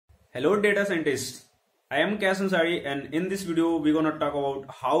Hello data scientists, I am Kasan Sari and in this video we're gonna talk about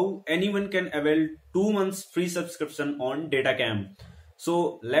how anyone can avail 2 months free subscription on DataCamp.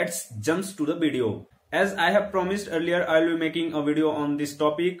 So let's jump to the video. As I have promised earlier, I'll be making a video on this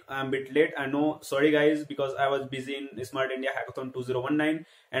topic. I'm a bit late, I know, sorry guys, because I was busy in Smart India Hackathon 2019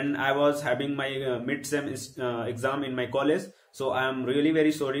 and I was having my mid-sem exam in my college. So I'm really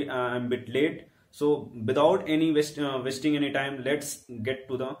very sorry, I'm a bit late. So without any wasting any time, let's get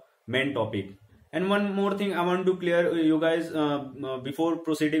to the main topic. And one more thing I want to clear you guys before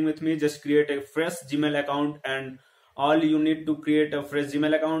proceeding with me, just create a fresh Gmail account, and all you need to create a fresh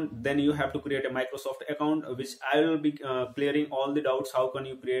Gmail account, then you have to create a Microsoft account, which I will be clearing all the doubts. How can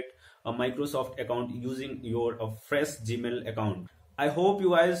you create a Microsoft account using your fresh Gmail account? I hope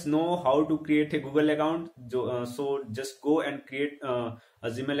you guys know how to create a Google account, so just go and create a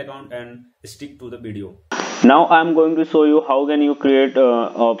Gmail account and stick to the video. Now I'm going to show you how can you create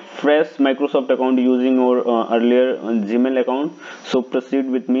a fresh Microsoft account using your earlier Gmail account. So proceed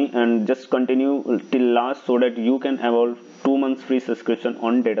with me and just continue till last so that you can have 2 months free subscription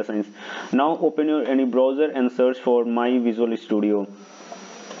on data science. Now open your any browser and search for My Visual Studio.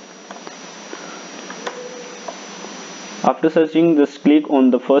 After searching, just click on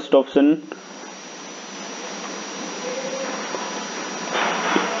the first option.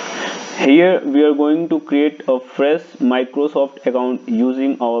 Here we are going to create a fresh Microsoft account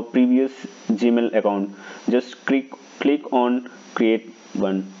using our previous Gmail account. Just click on create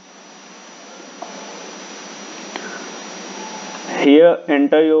one. Here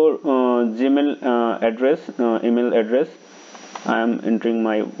enter your Gmail email address. I am entering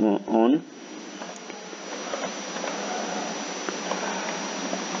my own.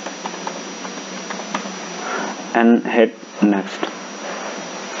 And hit next.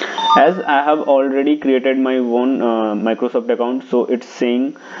 As I have already created my own Microsoft account, so it's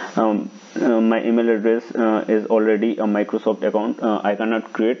saying my email address is already a Microsoft account. I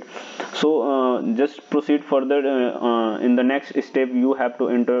cannot create, so just proceed further. In the next step you have to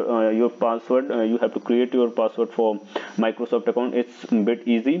enter your password. You have to create your password for Microsoft account. It's a bit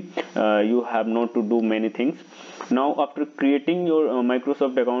easy. You have not to do many things. Now after creating your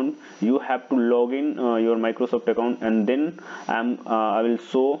Microsoft account, you have to log in your Microsoft account, and then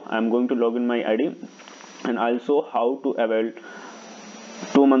I'm going to log in my ID, and I'll show how to avail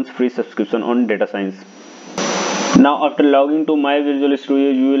 2 months free subscription on data science. Now after logging to My Visual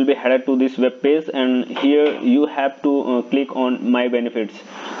Studio, you will be headed to this web page, and here you have to click on My Benefits.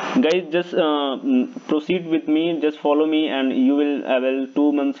 Guys, just proceed with me, just follow me, and you will avail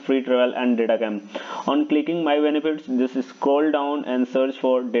 2 months free trial and DataCamp. On clicking My Benefits, just scroll down and search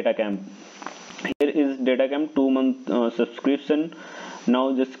for DataCamp. Here is DataCamp 2 month subscription.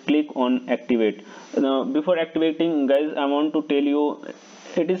 Now just click on activate. Before activating, guys, I want to tell you,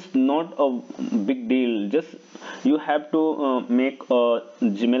 it is not a big deal. Just you have to make a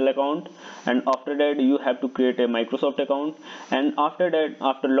Gmail account, and after that you have to create a Microsoft account, and after that,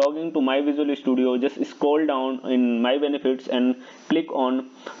 after logging to My Visual Studio, just scroll down in My Benefits and click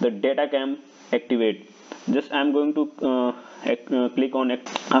on the DataCamp activate. Just I'm going to click on it.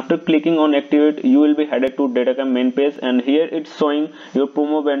 After clicking on activate, you will be headed to DataCamp main page, and here it's showing your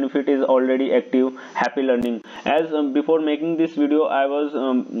promo benefit is already active. Happy learning. As before making this video, I was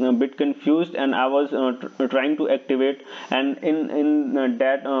a bit confused, and I was trying to activate, and in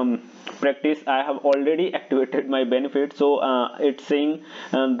that practice I have already activated my benefit. So it's saying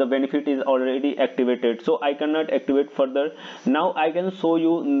the benefit is already activated, so I cannot activate further. Now I can show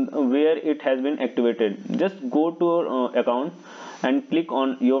you where it has been activated. Just go to your account and click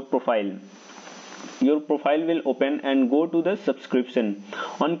on your profile. Your profile will open, and go to the subscription.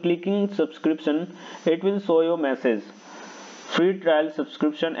 On clicking subscription, it will show your message. Free trial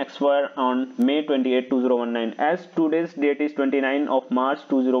subscription expire on May 28, 2019. As today's date is 29 of March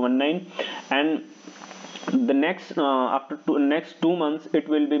 2019, and the next next 2 months it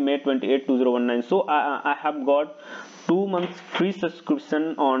will be May 28, 2019. So I have got 2 months free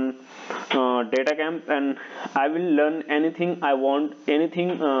subscription on DataCamp, and I will learn anything I want,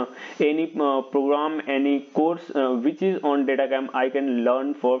 anything any program, any course which is on DataCamp I can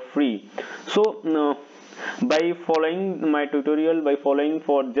learn for free. So by following my tutorial, by following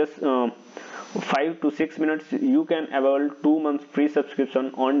for just 5 to 6 minutes, you can avail 2 months free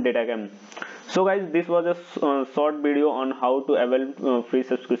subscription on DataCamp. So guys, this was a short video on how to avail free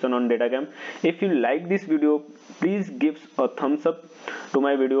subscription on DataCamp. If you like this video, please give a thumbs up to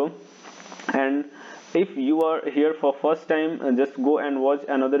my video, and if you are here for first time, just go and watch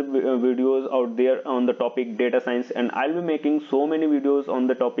another videos out there on the topic data science, and I'll be making so many videos on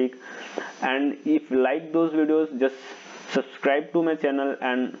the topic. And if you like those videos, just subscribe to my channel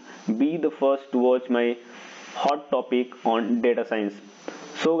and be the first to watch my hot topic on data science.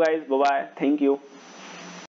 So guys, bye bye, thank you.